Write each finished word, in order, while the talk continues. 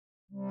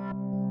My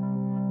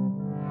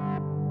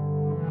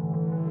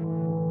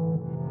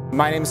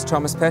name is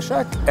Thomas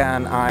Peschak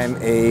and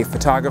I'm a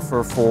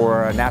photographer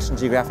for National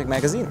Geographic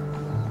magazine.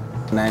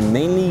 And I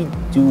mainly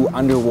do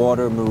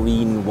underwater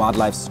marine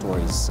wildlife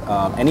stories,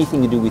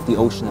 anything to do with the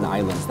ocean and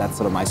islands. That's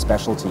sort of my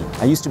specialty.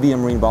 I used to be a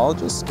marine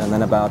biologist, and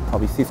then about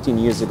probably 15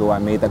 years ago I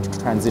made that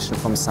transition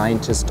from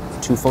scientist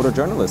to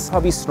photojournalist.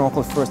 Probably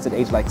snorkeled first at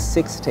age like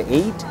 6 to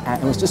 8,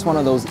 and it was just one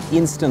of those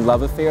instant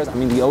love affairs. I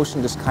mean, the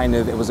ocean just kind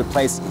of, it was a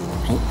place,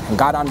 I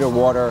got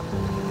underwater,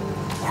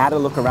 had a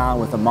look around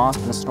with a mask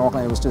and a snorkel,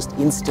 and it was just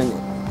an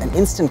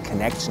instant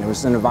connection. It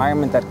was an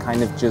environment that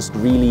kind of just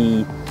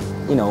really,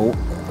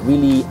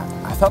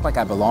 I felt like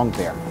I belonged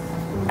there.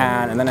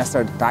 And then I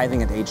started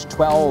diving at age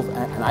 12,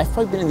 and I've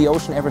probably been in the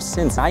ocean ever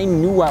since. I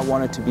knew I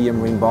wanted to be a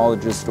marine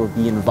biologist or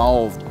be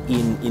involved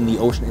in the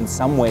ocean in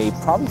some way,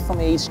 probably from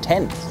age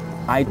 10.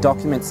 I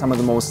document some of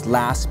the most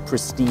last,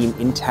 pristine,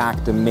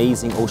 intact,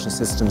 amazing ocean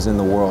systems in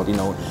the world.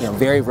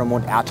 Very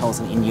remote atolls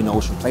in the Indian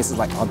Ocean, places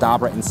like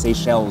Aldabra and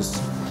Seychelles.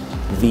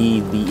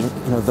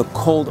 The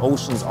cold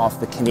oceans off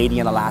the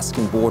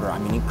Canadian-Alaskan border. I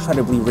mean,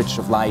 incredibly rich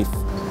of life.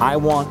 I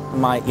want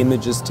my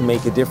images to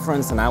make a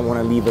difference, and I want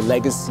to leave a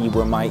legacy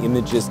where my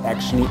images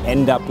actually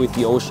end up with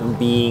the ocean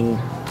being,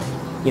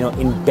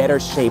 in better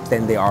shape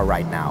than they are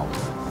right now.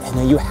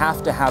 And you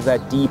have to have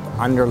that deep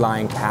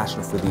underlying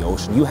passion for the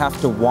ocean. You have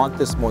to want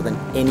this more than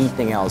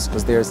anything else,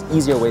 because there's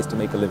easier ways to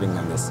make a living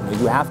than this.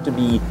 You have to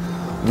be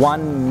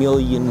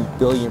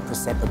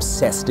 1,000,000,000,000%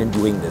 obsessed in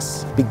doing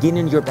this. Begin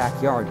in your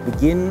backyard.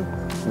 Begin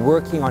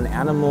working on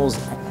animals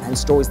and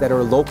stories that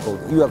are local.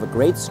 You have a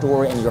great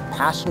story and you're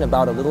passionate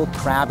about a little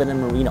crab in a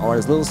marina or a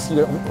little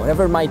sea,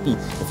 whatever it might be.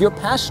 If you're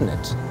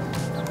passionate,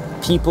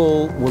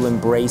 people will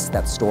embrace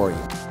that story.